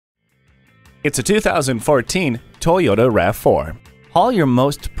It's a 2014 Toyota RAV4. Haul your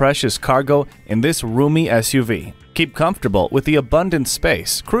most precious cargo in this roomy SUV. Keep comfortable with the abundant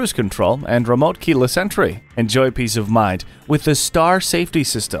space, cruise control, and remote keyless entry. Enjoy peace of mind with the Star safety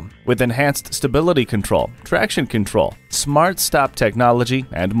system with enhanced stability control, traction control, smart stop technology,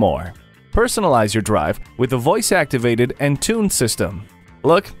 and more. Personalize your drive with the voice-activated Entune system.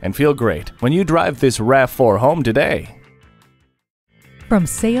 Look and feel great when you drive this RAV4 home today. From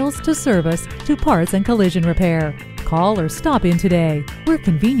sales to service to parts and collision repair, call or stop in today. We're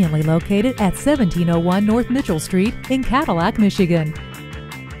conveniently located at 1701 North Mitchell Street in Cadillac, Michigan.